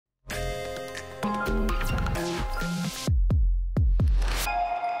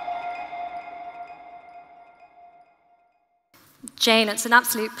Jane, it's an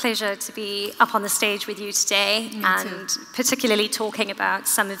absolute pleasure to be up on the stage with you today, and particularly talking about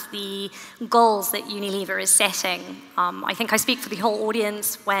some of the goals that Unilever is setting. I think I speak for the whole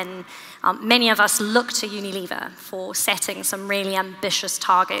audience when many of us look to Unilever for setting some really ambitious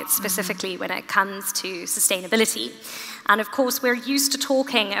targets, specifically when it comes to sustainability. And of course, we're used to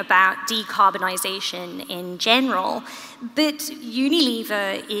talking about decarbonisation in general, but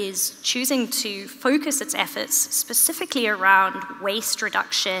Unilever is choosing to focus its efforts specifically around waste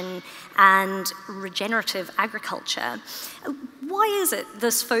reduction and regenerative agriculture. Why is it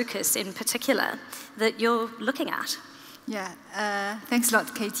this focus in particular that you're looking at? Yeah, thanks a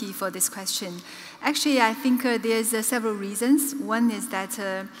lot, Katie, for this question. Actually, I think there's several reasons. One is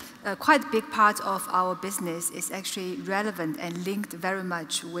that quite a big part of our business is actually relevant and linked very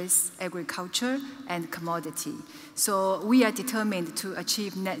much with agriculture and commodity. So we are determined to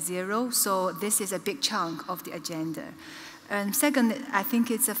achieve net zero, so this is a big chunk of the agenda. And second, I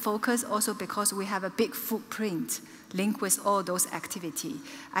think it's a focus also because we have a big footprint linked with all those activity.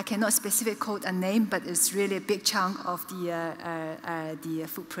 I cannot specifically quote a name, but it's really a big chunk of the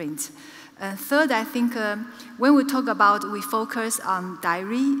footprint. Third, I think when we talk about, we focus on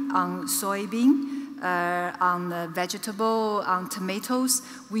dairy, on soybean, on vegetable, on tomatoes,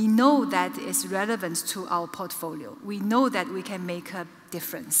 we know that it's relevant to our portfolio. We know that we can make a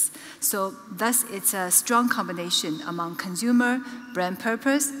difference. So thus, it's a strong combination among consumer, brand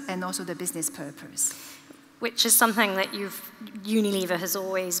purpose, and also the business purpose. Which is something that Unilever has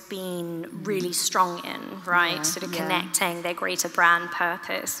always been really strong in, right? Yeah, sort of connecting their greater brand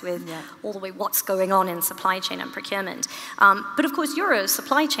purpose with all the way what's going on in supply chain and procurement. But of course, you're a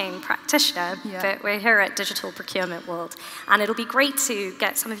supply chain practitioner, but we're here at Digital Procurement World. And it'll be great to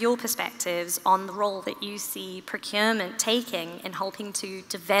get some of your perspectives on the role that you see procurement taking in helping to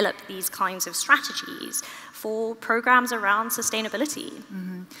develop these kinds of strategies for programs around sustainability.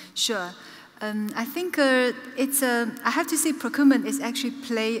 Mm-hmm. Sure. I think I have to say procurement is actually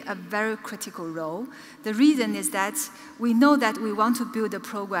play a very critical role. The reason is that we know that we want to build a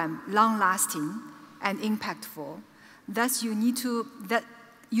program long-lasting and impactful. Thus, that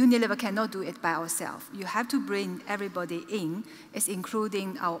Unilever cannot do it by ourselves. You have to bring everybody in. It's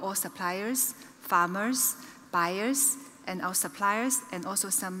including all suppliers, farmers, buyers, and our suppliers, and also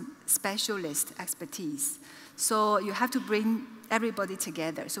some specialist expertise. So you have to bring everybody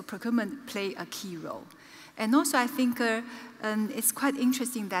together. So procurement play a key role. And also I think it's quite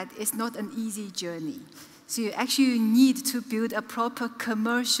interesting that it's not an easy journey. So you actually need to build a proper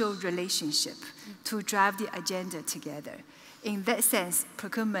commercial relationship to drive the agenda together. In that sense,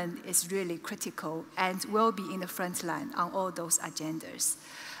 procurement is really critical and will be in the front line on all those agendas.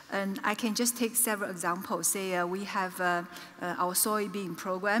 And I can just take several examples. Say we have our soybean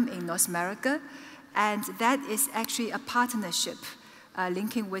program in North America, and that is actually a partnership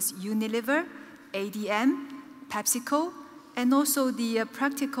linking with Unilever, ADM, PepsiCo, and also the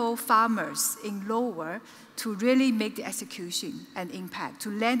practical farmers in Lower to really make the execution and impact, to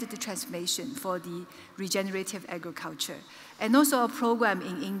land the transformation for the regenerative agriculture. And also a program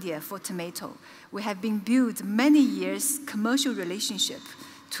in India for tomato. We have been built many years commercial relationship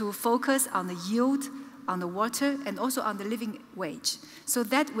to focus on the yield, on the water, and also on the living wage. So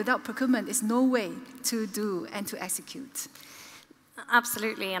that without procurement is no way to do and to execute.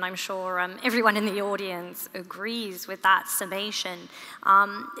 Absolutely, and I'm sure everyone in the audience agrees with that summation.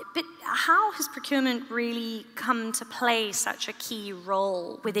 But how has procurement really come to play such a key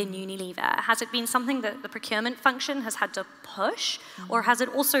role within Unilever? Has it been something that the procurement function has had to push, or has it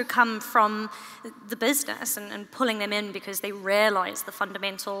also come from the business and pulling them in because they realize the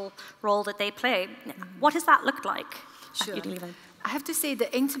fundamental role that they play? What has that looked like at Unilever? I have to say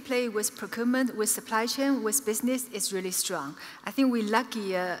the interplay with procurement, with supply chain, with business is really strong. I think we're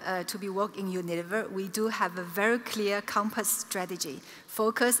lucky to be working in Unilever. We do have a very clear compass strategy,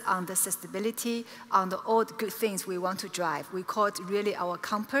 focus on the sustainability, on all the good things we want to drive. We call it really our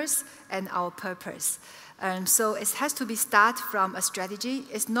compass and our purpose. So it has to be start from a strategy.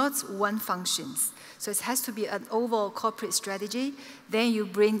 It's not one function. So it has to be an overall corporate strategy. Then you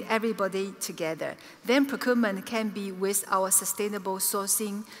bring everybody together. Then procurement can be with our sustainable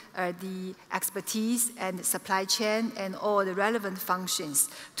sourcing, the expertise and the supply chain and all the relevant functions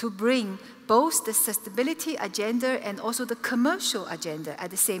to bring both the sustainability agenda and also the commercial agenda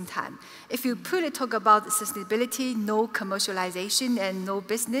at the same time. If you purely talk about sustainability, no commercialization and no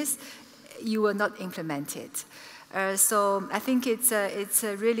business, you will not implement it. So I think it's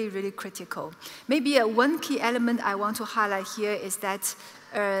really, really critical. Maybe one key element I want to highlight here is that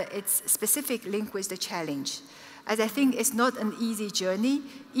its specific link with the challenge. As I think it's not an easy journey,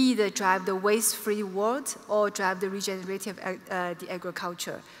 either drive the waste-free world or drive the regenerative the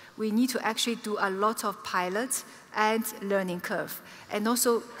agriculture. We need to actually do a lot of pilots and learning curve, and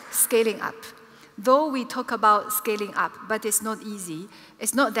also scaling up. Though we talk about scaling up, but it's not easy.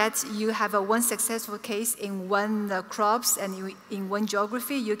 It's not that you have one successful case in one crops and in one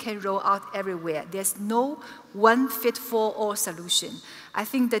geography, you can roll out everywhere. There's no one fit-for-all solution. I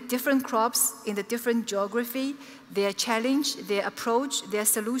think the different crops in the different geography, their challenge, their approach, their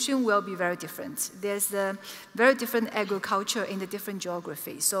solution will be very different. There's a very different agriculture in the different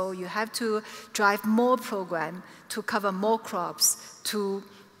geography. So you have to drive more program to cover more crops to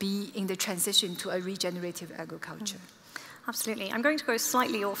be in the transition to a regenerative agriculture. Absolutely. I'm going to go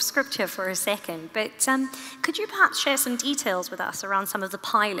slightly off script here for a second, but could you perhaps share some details with us around some of the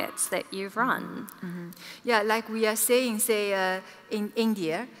pilots that you've run? Yeah, like we are saying, say, in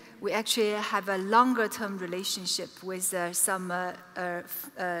India, we actually have a longer-term relationship with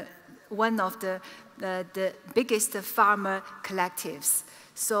one of the biggest farmer collectives.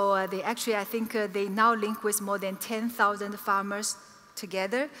 So they actually, I think they now link with more than 10,000 farmers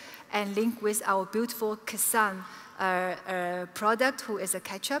together and link with our beautiful Kisan product, who is a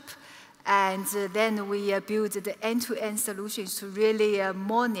ketchup. And then we build the end-to-end solutions to really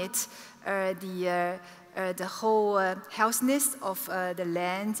monitor the whole healthiness of the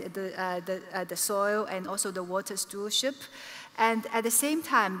land, the soil, and also the water stewardship. And at the same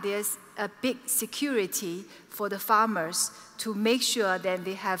time, there's a big security for the farmers to make sure that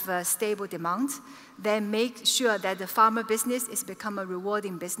they have a stable demand, then make sure that the farmer business is become a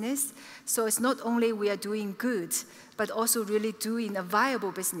rewarding business. So it's not only we are doing good, but also really doing a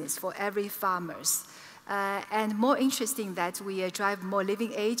viable business for every farmers. And more interesting that we drive more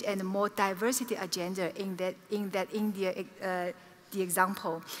living age and more diversity agenda in that India the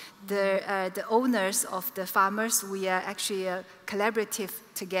example. The owners of the farmers, we are actually collaborative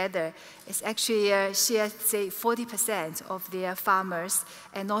together. It's actually share, say, 40% of their farmers.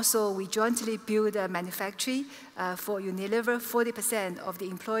 And also we jointly build a manufacturing for Unilever. 40% of the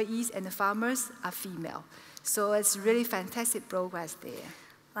employees and the farmers are female. So it's really fantastic progress there.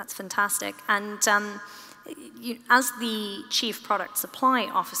 That's fantastic. And as the Chief Product Supply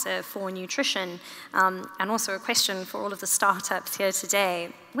Officer for Nutrition, and also a question for all of the startups here today,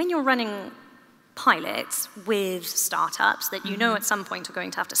 when you're running pilots with startups that you know at some point are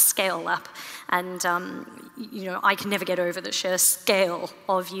going to have to scale up, and I can never get over the sheer scale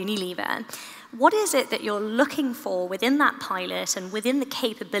of Unilever, what is it that you're looking for within that pilot and within the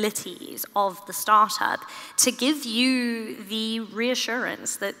capabilities of the startup to give you the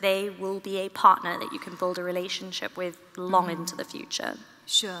reassurance that they will be a partner that you can build a relationship with long into the future?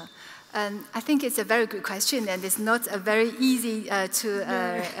 Sure. I think it's a very good question, and it's not a very easy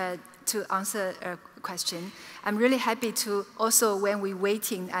to answer a question. I'm really happy to also, when we're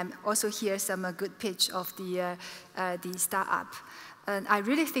waiting, also hear some good pitch of the startup. And I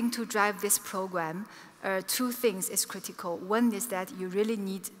really think to drive this program, two things is critical. One is that you really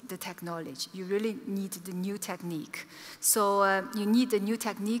need the technology. You really need the new technique. So you need the new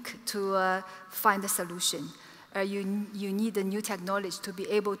technique to find a solution. You need the new technology to be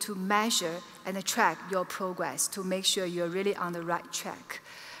able to measure and track your progress to make sure you're really on the right track.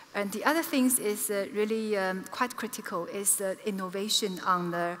 And the other things is really quite critical is innovation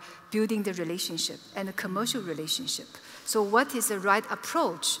on building the relationship and the commercial relationship. So what is the right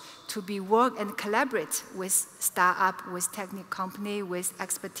approach to be work and collaborate with startup, with technical company, with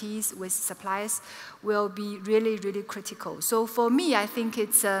expertise, with suppliers will be really, really critical. So for me, I think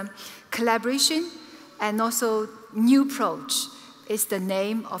it's collaboration and also new approach is the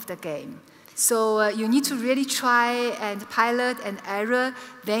name of the game. So you need to really try and pilot and error,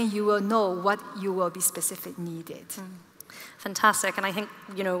 then you will know what you will be specific needed. Fantastic, and I think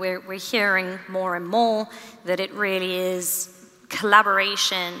we're hearing more and more that it really is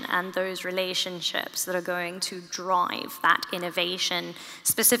collaboration and those relationships that are going to drive that innovation,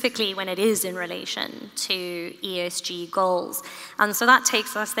 specifically when it is in relation to ESG goals. And so that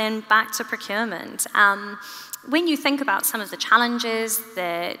takes us then back to procurement. When you think about some of the challenges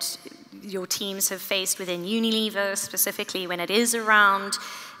that your teams have faced within Unilever, specifically when it is around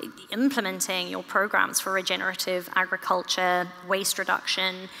implementing your programs for regenerative agriculture, waste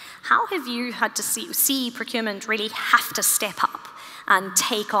reduction, how have you had to see procurement really have to step up and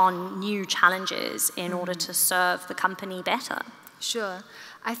take on new challenges in order to serve the company better? Sure.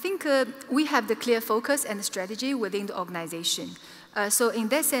 I think we have the clear focus and strategy within the organization. So in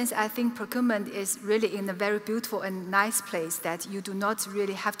that sense, I think procurement is really in a very beautiful and nice place that you do not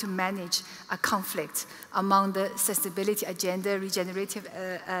really have to manage a conflict among the sustainability agenda, regenerative,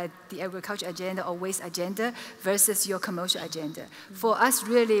 the agriculture agenda or waste agenda versus your commercial agenda. For us,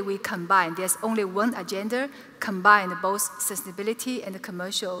 really, we combine. There's only one agenda, combine both sustainability and the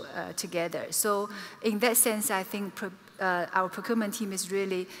commercial together. So in that sense, I think our procurement team is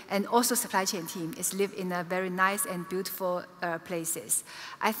really, and also supply chain team, is live in a very nice and beautiful places.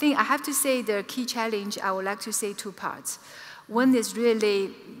 I think I have to say the key challenge, I would like to say two parts. One is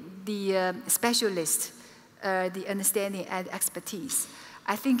really the specialist, the understanding and expertise.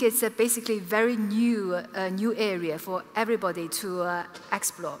 I think it's basically very new area for everybody to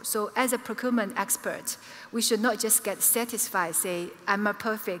explore. So as a procurement expert, we should not just get satisfied, say, I'm a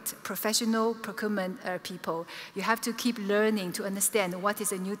perfect professional procurement people. You have to keep learning to understand what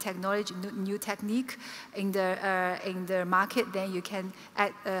is a new technology, new technique in the market. Then you can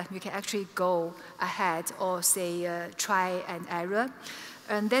actually go ahead or say try and error.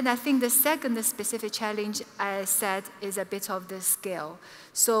 And then I think the second specific challenge I said is a bit of the scale.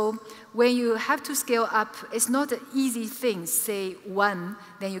 So when you have to scale up, it's not an easy thing, say one,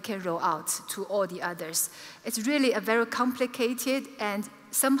 then you can roll out to all the others. It's really a very complicated and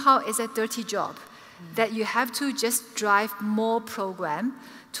somehow it's a dirty job that you have to just drive more program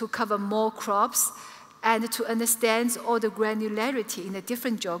to cover more crops and to understand all the granularity in a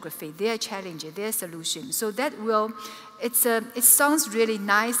different geography, their challenges, their solutions. So that will, it sounds really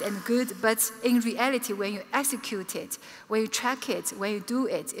nice and good, but in reality, when you execute it, when you track it, when you do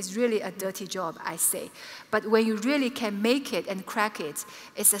it, it's really a dirty job, I say. But when you really can make it and crack it,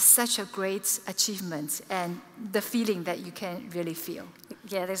 it's such a great achievement and the feeling that you can really feel.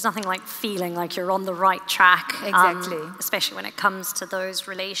 Yeah, there's nothing like feeling like you're on the right track. Exactly. Especially when it comes to those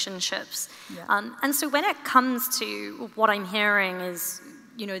relationships. Yeah. And so when it comes to what I'm hearing is,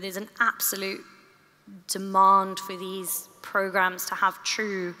 there's an absolute demand for these programs to have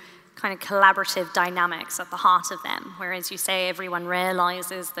true kind of collaborative dynamics at the heart of them. Whereas you say everyone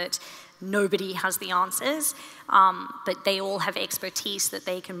realizes that nobody has the answers, but they all have expertise that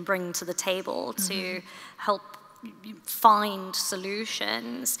they can bring to the table to help find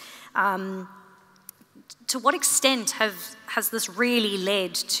solutions. To what extent has this really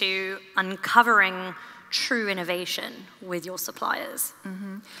led to uncovering true innovation with your suppliers?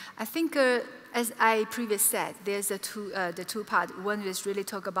 I think, as I previously said, there's the two part. One is really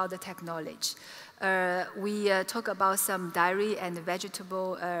talk about the technology. We talk about some dairy and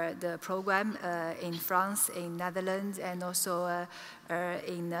vegetable the program in France, in Netherlands, and also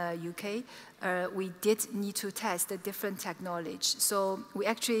in UK. We did need to test the different technology. So we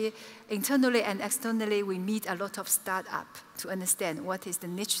actually, internally and externally, we meet a lot of startups to understand what is the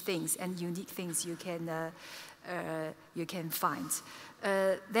niche things and unique things you can find.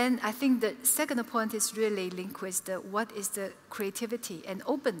 Then I think the second point is really linked with what is the creativity and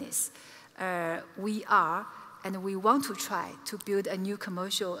openness we are and we want to try to build a new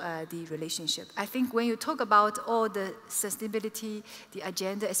commercial the relationship. I think when you talk about all the sustainability, the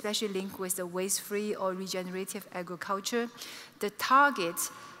agenda, especially linked with the waste-free or regenerative agriculture, the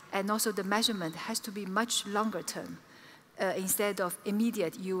target and also the measurement has to be much longer term. Instead of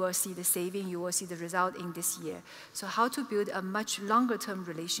immediate, you will see the saving, you will see the result in this year. So how to build a much longer term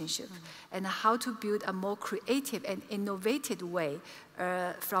relationship and how to build a more creative and innovative way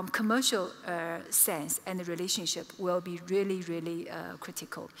from commercial sense and the relationship will be really, really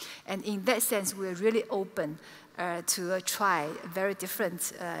critical. And in that sense, we're really open to try very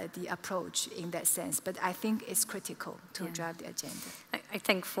different the approach in that sense. But I think it's critical to drive the agenda. I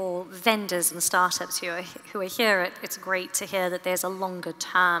think for vendors and startups who are here, it's great to hear that there's a longer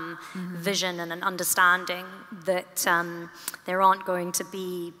term vision and an understanding that there aren't going to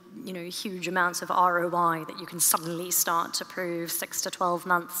be huge amounts of ROI that you can suddenly start to prove 6 to 12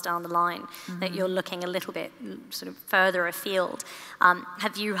 months down the line, that you're looking a little bit sort of further afield.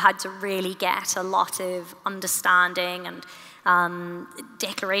 Have you had to really get a lot of understanding and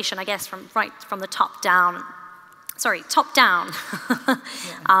declaration, I guess, from the top down, to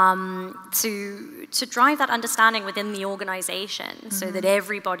drive that understanding within the organization so that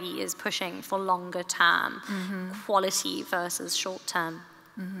everybody is pushing for longer term quality versus short term?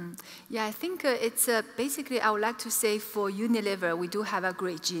 Yeah, I think it's basically, I would like to say for Unilever, we do have a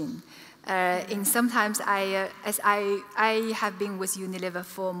great gene. And sometimes as I have been with Unilever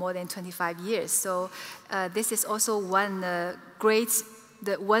for more than 25 years, so this is also one great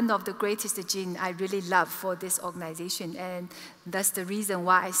one of the greatest genes I really love for this organization, and that's the reason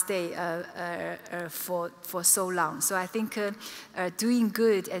why I stay for so long. So I think doing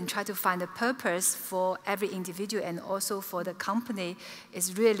good and try to find a purpose for every individual and also for the company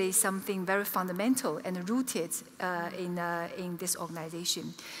is really something very fundamental and rooted in this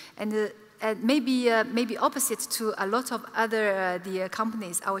organization. And maybe opposite to a lot of other the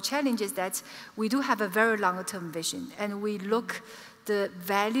companies, our challenge is that we do have a very long-term vision, and we look the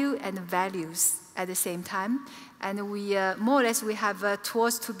value and values at the same time, and we more or less we have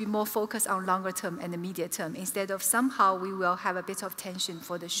tools to be more focused on longer term and the medium term, instead of somehow we will have a bit of tension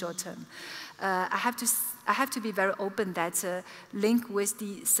for the short term. I have to be very open that link with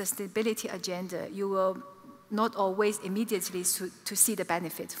the sustainability agenda, you will not always immediately to see the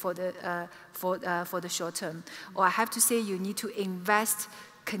benefit for the short term. Or I have to say you need to invest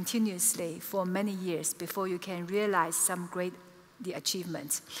continuously for many years before you can realize some great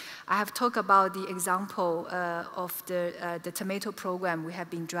achievements. I have talked about the example of the tomato program we have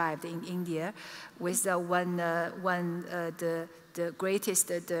been driving in India with the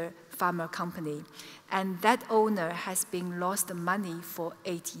greatest farmer company. And that owner has been lost money for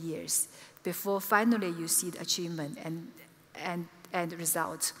 8 years before finally you see the achievement and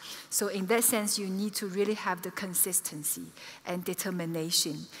result. So in that sense, you need to really have the consistency and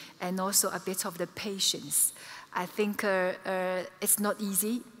determination and also a bit of the patience. I think it's not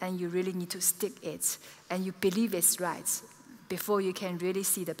easy, and you really need to stick it, and you believe it's right before you can really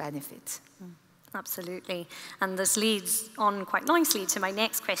see the benefit. Absolutely. And this leads on quite nicely to my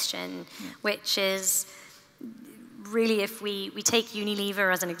next question, which is, really, if we take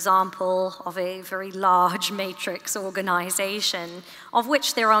Unilever as an example of a very large matrix organization, of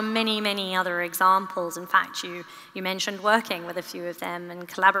which there are many, many other examples. In fact, you mentioned working with a few of them and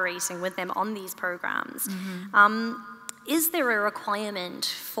collaborating with them on these programs. Mm-hmm. Is there a requirement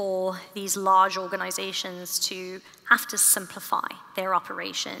for these large organizations to have to simplify their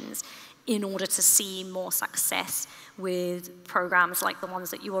operations in order to see more success with programs like the ones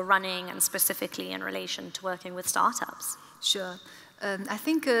that you are running, and specifically in relation to working with startups? Sure. I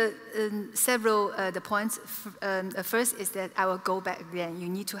think several the points. First is that I will go back again. You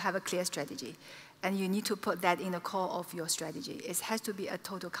need to have a clear strategy, and you need to put that in the core of your strategy. It has to be a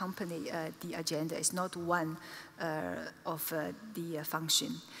total company, the agenda. It's not one of the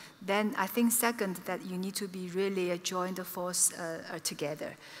function. Then I think second, that you need to be really a joint force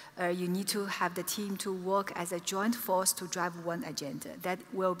together. You need to have the team to work as a joint force to drive one agenda. That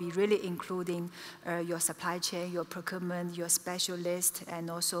will be really including your supply chain, your procurement, your specialist, and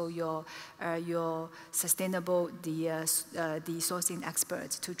also your sustainable the sourcing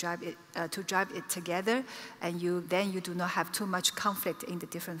experts to drive it together. And then you do not have too much conflict in the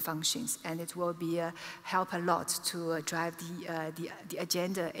different functions, and it will be help a lot to drive the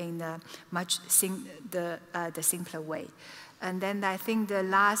agenda in a much the simpler way. And then I think the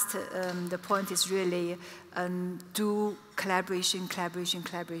last the point is really do collaboration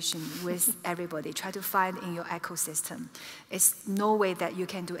with everybody. Try to find in your ecosystem. It's no way that you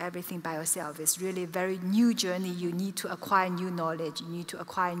can do everything by yourself. It's really a very new journey. You need to acquire new knowledge. You need to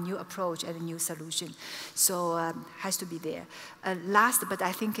acquire new approach and a new solution. So has to be there. Last, but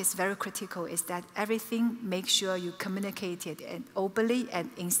I think it's very critical, is that everything, make sure you communicate it and openly and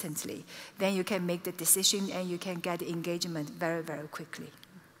instantly. Then you can make the decision and you can get engagement very, very quickly.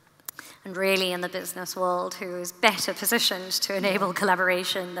 And really, in the business world, who is better positioned to enable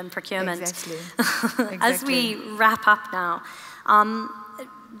collaboration than procurement? Exactly. As we wrap up now,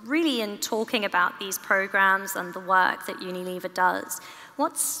 really in talking about these programs and the work that Unilever does,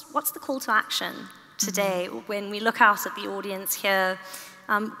 what's the call to action today? Mm-hmm. When we look out at the audience here,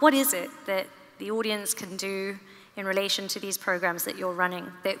 what is it that the audience can do in relation to these programs that you're running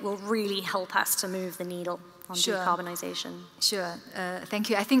that will really help us to move the needle on decarbonization? Sure. Thank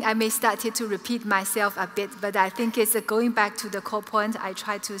you. I think I may start here to repeat myself a bit, but I think it's going back to the core point I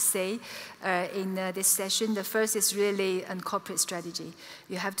try to say in this session. The first is really a corporate strategy.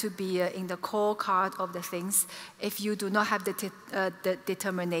 You have to be in the core part of the things. If you do not have the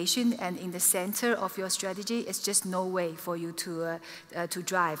determination and in the center of your strategy, it's just no way for you to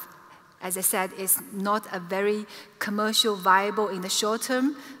drive. As I said, it's not a very commercial viable in the short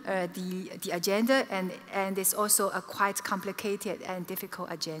term, the agenda, and it's also a quite complicated and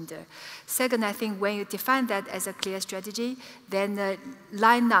difficult agenda. Second, I think when you define that as a clear strategy, then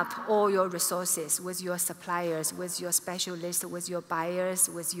line up all your resources with your suppliers, with your specialists, with your buyers,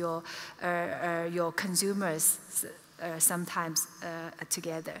 with your consumers, sometimes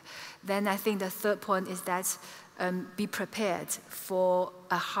together. Then I think the third point is that be prepared for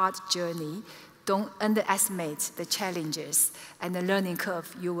a hard journey don't underestimate the challenges and the learning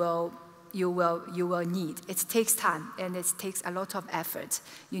curve you will need. It takes time and it takes a lot of effort.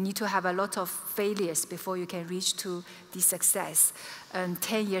 You need to have a lot of failures before you can reach to the success.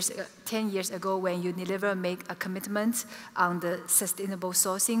 10 years ago, when Unilever made a commitment on the sustainable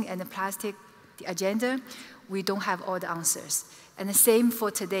sourcing and the plastic agenda, we don't have all the answers. And the same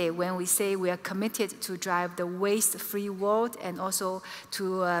for today, when we say we are committed to drive the waste-free world and also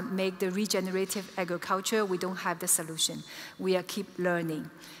to make the regenerative agriculture, we don't have the solution. We are keep learning.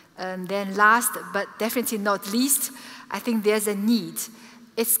 And then last, but definitely not least, I think there's a need.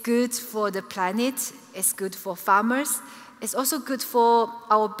 It's good for the planet, it's good for farmers, it's also good for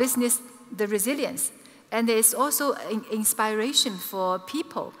our business, the resilience. And there's also an inspiration for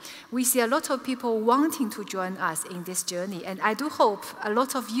people. We see a lot of people wanting to join us in this journey, and I do hope a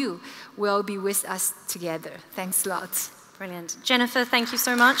lot of you will be with us together. Thanks a lot. Brilliant. Jennifer, thank you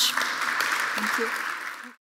so much. Thank you.